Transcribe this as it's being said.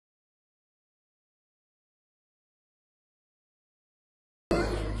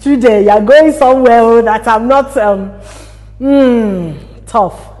today you're going somewhere that I'm not,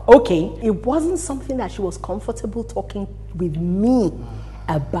 tough. Okay, it wasn't something that she was comfortable talking with me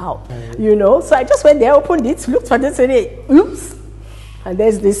about, you know. So I just went there, opened it, looked for this, and oops, and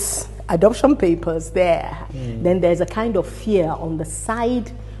there's this adoption papers there. Then there's a kind of fear on the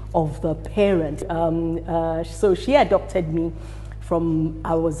side of the parent. So she adopted me from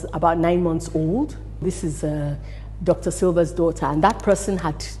I was about 9 months old. This is Dr. Silva's daughter, and that person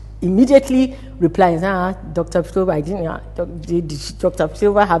had immediately replied, Dr. Silva, did Dr.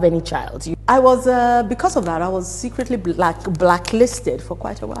 Silva have any child? I was, because of that, I was secretly blacklisted for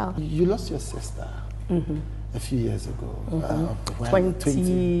quite a while. You lost your sister a few years ago.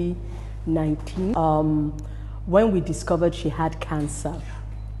 2019. When we discovered she had cancer,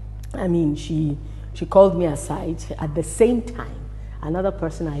 I mean, she called me aside. At the same time, another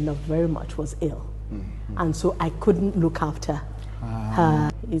person I loved very much was ill. And so I couldn't look after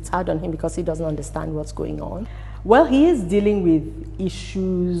her. It's hard on him because he doesn't understand what's going on. Well, he is dealing with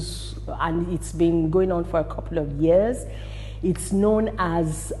issues, and it's been going on for a couple of years. It's known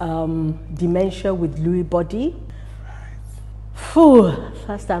as dementia with Lewy body. Phew,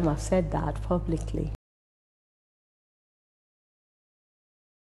 first time I've said that publicly.